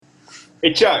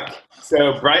Hey Chuck,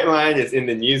 so Brightline is in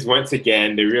the news once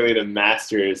again. They're really the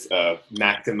masters of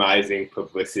maximizing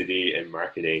publicity and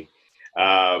marketing.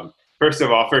 First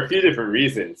of all, for a few different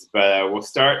reasons, but we'll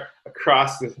start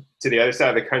to the other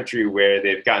side of the country where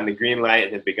they've gotten the green light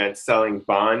and have begun selling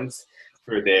bonds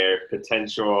for their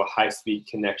potential high-speed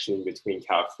connection between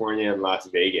California and Las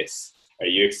Vegas. Are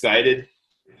you excited?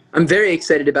 I'm very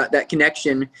excited about that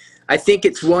connection. I think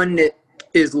it's one that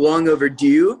is long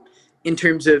overdue in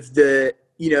terms of the,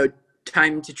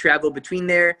 time to travel between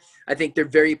there. I think they're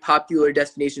very popular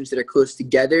destinations that are close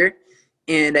together.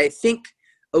 And I think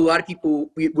a lot of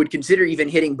people would consider even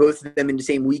hitting both of them in the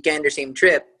same weekend or same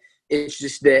trip. It's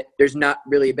just that there's not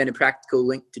really been a practical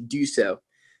link to do so.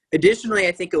 Additionally,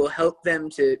 I think it will help them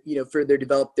to, further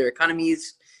develop their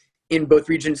economies in both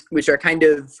regions, which are kind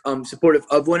of supportive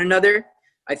of one another.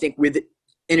 I think with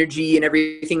energy and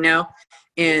everything now.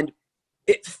 And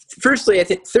thirdly, I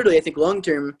think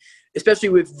long-term, especially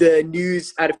with the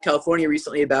news out of California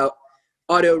recently about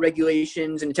auto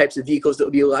regulations and the types of vehicles that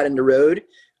will be allowed on the road,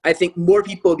 I think more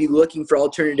people will be looking for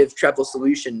alternative travel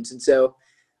solutions. And so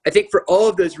I think for all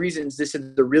of those reasons, this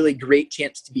is a really great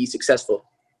chance to be successful.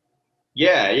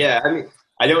 Yeah. I mean,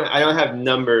 I don't have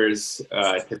numbers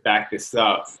to back this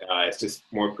up. It's just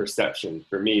more perception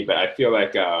for me. But I feel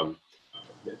like the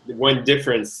one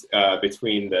difference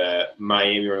between the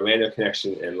Miami-Orlando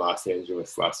connection and Los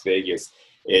Angeles-Las Vegas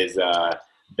is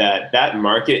that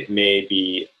market may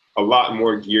be a lot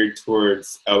more geared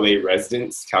towards LA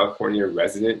residents, California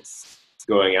residents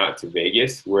going out to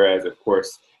Vegas, whereas, of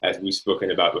course, as we've spoken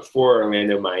about before,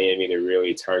 Orlando, Miami, they're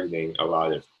really targeting a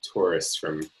lot of tourists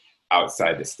from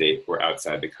outside the state or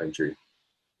outside the country.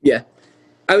 Yeah,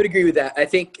 I would agree with that.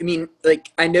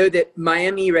 I know that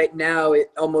Miami right now,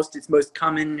 its most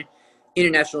common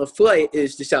international flight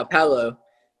is to Sao Paulo.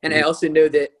 And I also know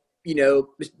that,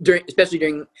 especially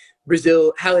during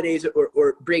Brazil holidays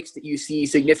or breaks, that you see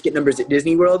significant numbers at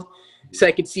Disney World. So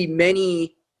I could see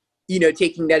many,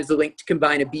 taking that as a link to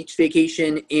combine a beach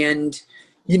vacation and,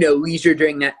 leisure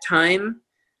during that time.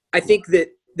 I think that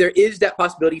there is that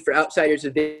possibility for outsiders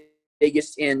of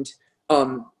Vegas and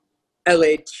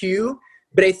LA too.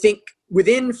 But I think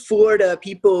within Florida,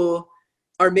 people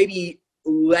are maybe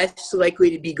less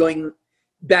likely to be going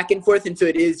back and forth. And so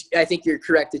it is, I think you're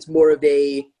correct. It's more of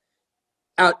a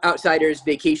outsiders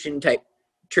vacation type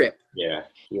trip. Yeah.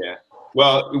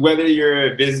 Well, whether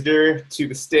you're a visitor to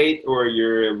the state or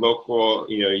you're a local,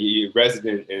 you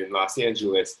resident in Los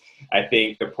Angeles, I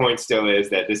think the point still is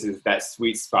that this is that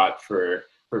sweet spot for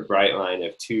Brightline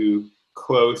of too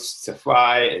close to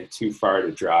fly and too far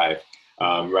to drive.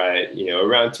 Right,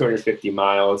 around 250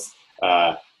 miles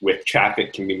with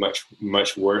traffic can be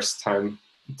much worse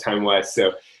time-wise.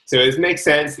 So it makes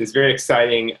sense. It's very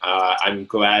exciting. I'm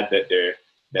glad that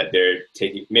they're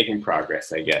making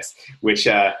progress, I guess, which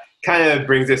kind of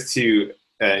brings us to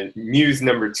news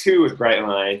number 2 with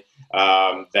Brightline,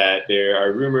 that there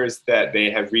are rumors that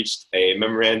they have reached a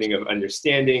memorandum of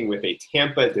understanding with a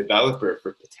Tampa developer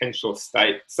for potential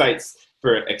sites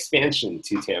for expansion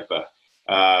to Tampa.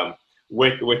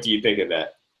 What do you think of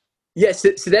that? Yes,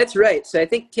 so that's right. So I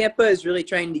think Tampa is really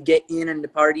trying to get in on the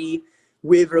party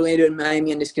with Orlando and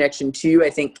Miami on this connection too. I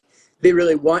think they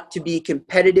really want to be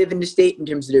competitive in the state in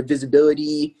terms of their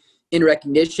visibility and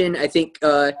recognition. I think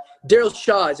Daryl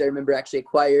Shaw, as I remember, actually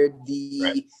acquired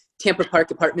the Tampa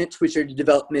Park Apartments, which are the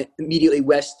development immediately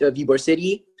west of Ybor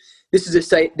City. This is a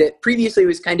site that previously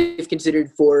was kind of considered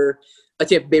for a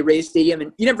Tampa Bay Rays stadium,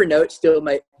 and you never know, it still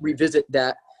might revisit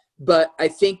that. But I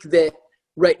think that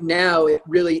right now it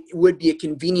really would be a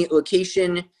convenient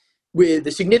location with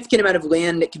a significant amount of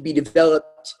land that could be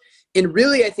developed, and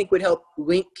really I think would help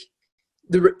link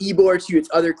the Ybor to its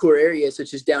other core areas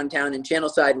such as downtown and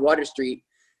Channelside and Water Street.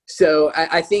 So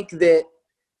I think that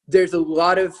there's a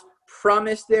lot of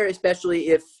promise there, especially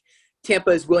if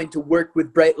Tampa is willing to work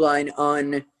with Brightline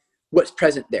on what's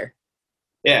present there.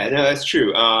 Yeah, no, that's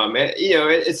true.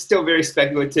 It's still very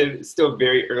speculative. It's still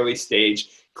very early stage.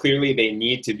 Clearly, they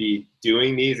need to be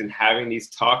doing these and having these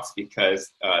talks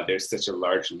because there's such a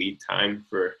large lead time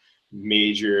for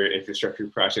major infrastructure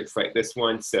projects like this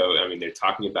one. So, they're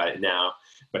talking about it now,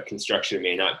 but construction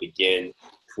may not begin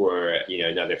for,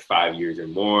 another 5 years or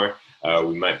more.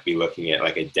 We might be looking at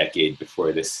like a decade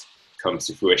before this comes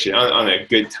to fruition on a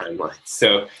good timeline.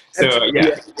 So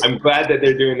yeah, I'm glad that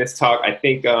they're doing this talk. I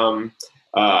think,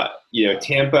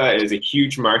 Tampa is a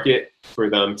huge market for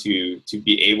them to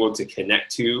be able to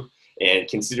connect to, and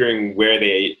considering where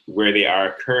they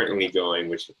are currently going,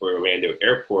 which is Orlando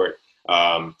Airport,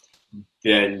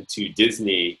 then to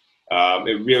Disney,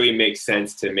 it really makes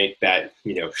sense to make that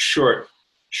short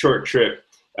trip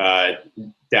uh,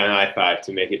 down I-5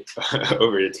 to make it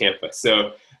over to Tampa.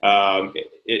 So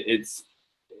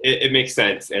it makes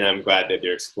sense, and I'm glad that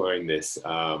they're exploring this.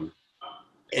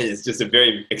 And it's just a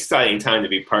very exciting time to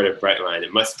be part of Brightline.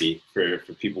 It must be for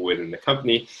people within the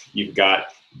company. You've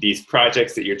got these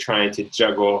projects that you're trying to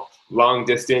juggle, long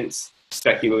distance,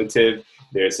 speculative.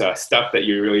 There's stuff that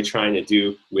you're really trying to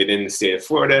do within the state of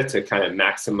Florida to kind of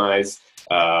maximize,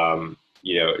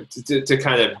 to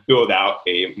kind of build out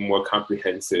a more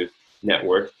comprehensive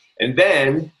network. And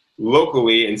then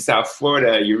locally in South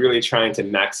Florida, you're really trying to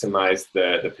maximize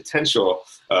the potential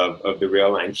of the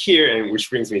rail line here, and which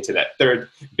brings me to that third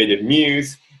bit of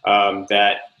news,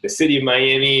 that the city of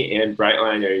Miami and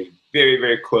Brightline are very,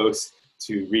 very close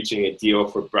to reaching a deal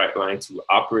for Brightline to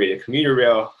operate a commuter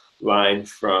rail line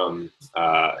from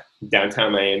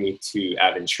downtown Miami to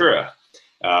Aventura.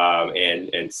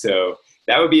 And so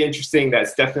that would be interesting.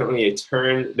 That's definitely a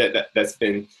turn that's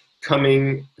been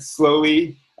coming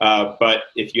slowly. But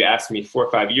if you asked me 4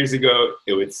 or 5 years ago,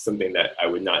 it was something that I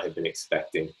would not have been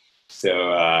expecting.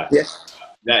 So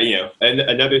that,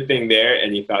 another thing there.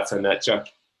 Any thoughts on that, Chuck?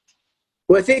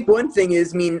 Well, I think one thing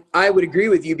is, I would agree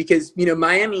with you because,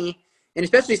 Miami, and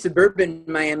especially suburban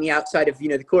Miami outside of,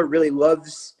 the core, really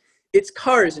loves its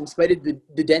cars in spite of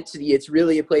the density. It's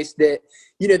really a place that,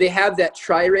 they have that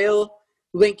tri-rail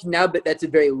link now, but that's a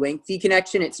very lengthy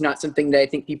connection. It's not something that I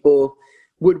think people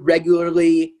would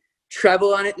regularly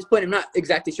travel on at this point. I'm not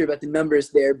exactly sure about the numbers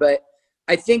there, but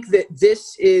I think that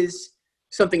this is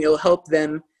something that will help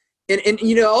them. And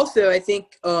also I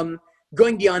think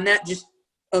going beyond that, just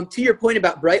to your point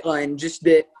about Brightline, just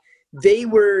that they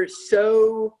were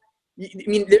so,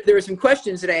 there were some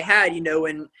questions that I had,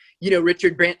 when,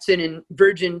 Richard Branson and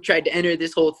Virgin tried to enter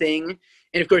this whole thing.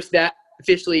 And of course that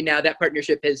officially now that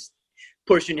partnership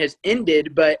portion has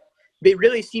ended, but they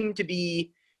really seem to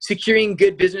be securing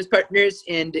good business partners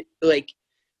and like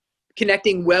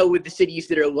connecting well with the cities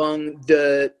that are along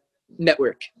the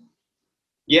network.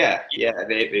 Yeah,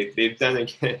 they've done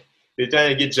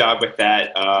a good job with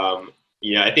that.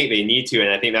 I think they need to, and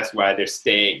I think that's why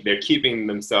they're keeping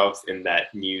themselves in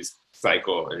that news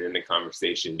cycle and in the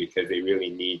conversation, because they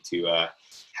really need to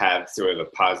have sort of a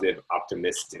positive,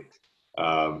 optimistic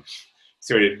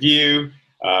sort of view.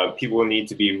 People need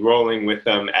to be rolling with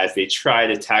them as they try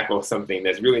to tackle something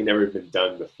that's really never been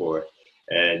done before.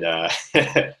 And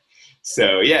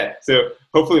so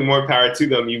hopefully more power to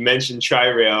them. You mentioned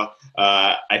Tri-Rail.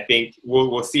 I think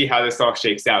we'll see how this all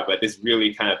shakes out, but this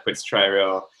really kind of puts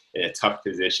Tri-Rail in a tough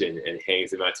position and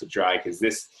hangs them out to dry, because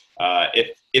this,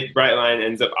 if Brightline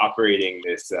ends up operating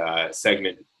this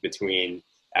segment between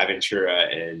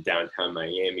Aventura and downtown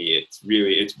Miami,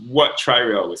 it's what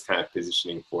Tri-Rail was kind of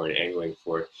positioning for and angling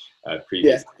for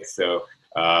previously. Yeah. So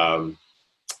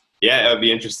it'll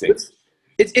be interesting.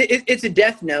 It's a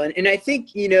death knell, and I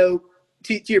think to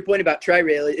your point about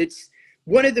Tri-Rail, it's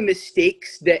one of the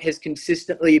mistakes that has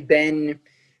consistently been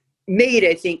made,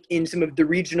 I think, in some of the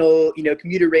regional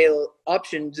commuter rail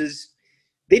options is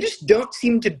they just don't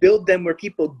seem to build them where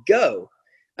people go.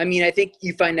 I think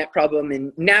you find that problem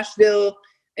in Nashville.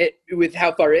 With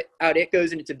how far out it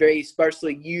goes, and it's a very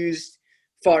sparsely used,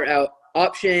 far out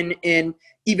option. And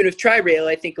even with Tri-Rail,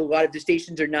 I think a lot of the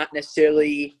stations are not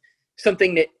necessarily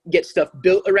something that gets stuff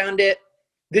built around it.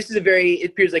 This is it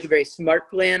appears like a very smart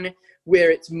plan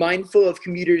where it's mindful of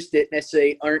commuters that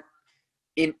necessarily aren't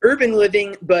in urban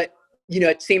living, but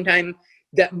at the same time,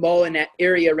 that mall and that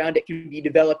area around it can be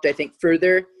developed, I think,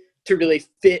 further to really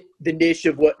fit the niche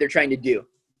of what they're trying to do.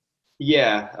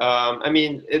 Yeah,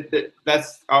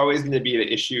 that's always going to be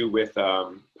the issue with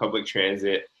public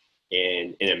transit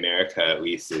in America, at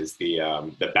least, is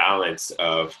the balance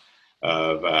of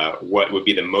what would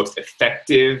be the most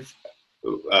effective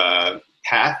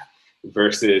path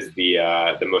versus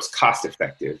the most cost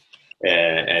effective,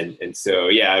 and so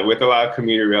with a lot of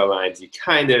commuter rail lines, you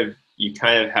kind of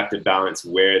have to balance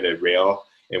where the rail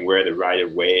and where the right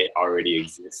of way already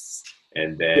exists.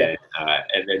 And then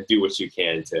do what you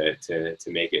can to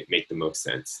make the most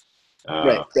sense.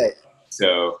 Right.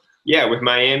 So with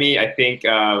Miami, I think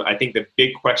the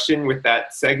big question with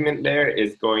that segment there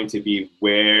is going to be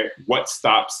what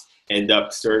stops end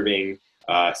up serving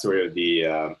sort of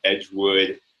the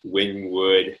Edgewood,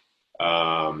 Wynwood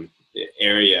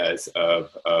areas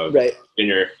of the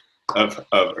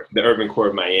urban core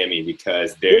of Miami,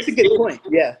 because that's a good point.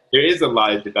 Yeah, there is a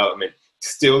lot of development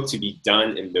still to be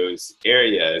done in those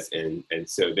areas, and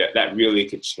so that really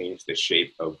could change the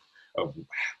shape of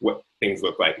what things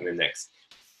look like in the next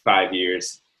 5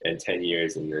 years and 10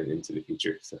 years and then into the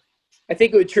future. So I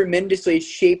think it would tremendously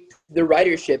shape the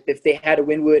ridership if they had a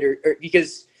Wynwood or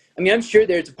because I mean, I'm sure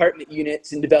there's apartment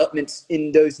units and developments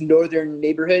in those northern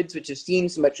neighborhoods, which have seen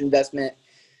so much investment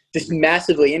just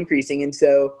massively increasing. And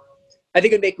so I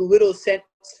think it would make little sense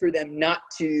for them not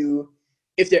to,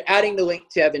 if they're adding the link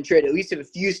to Aventura, to at least have a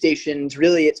few stations,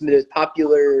 really at some of those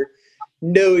popular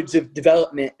nodes of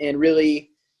development and really,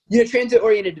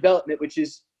 transit-oriented development, which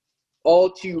is all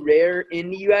too rare in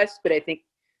the US, but I think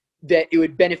that it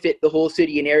would benefit the whole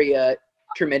city and area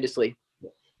tremendously.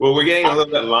 Well, we're getting a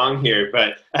little bit long here,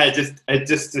 but just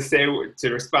to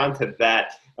respond to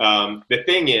that, the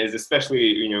thing is,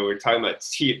 especially, we're talking about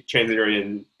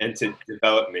transit-oriented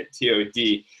development,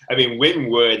 TOD. I mean,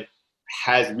 Wynwood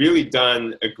has really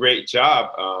done a great job.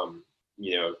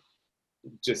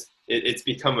 It's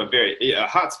become a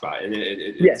hotspot, and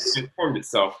it's transformed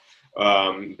itself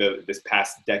this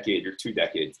past decade or 2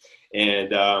 decades,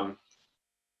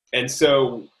 and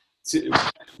so to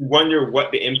wonder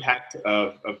what the impact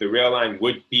of the rail line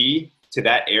would be to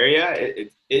that area,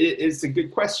 it is a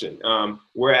good question.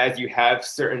 Whereas you have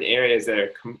certain areas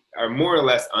that are more or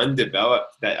less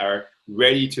undeveloped that are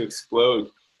ready to explode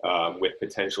with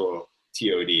potential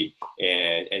TOD,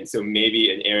 and so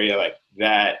maybe an area like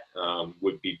that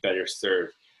would be better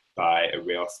served by a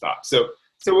rail stop. So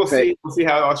we'll see. We'll see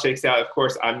how it all shakes out. Of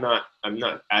course, I'm not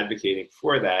advocating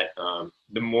for that.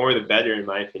 The more, the better, in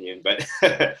my opinion. But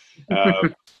but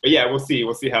yeah, we'll see.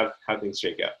 We'll see how things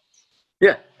shake out.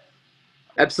 Yeah,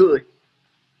 absolutely.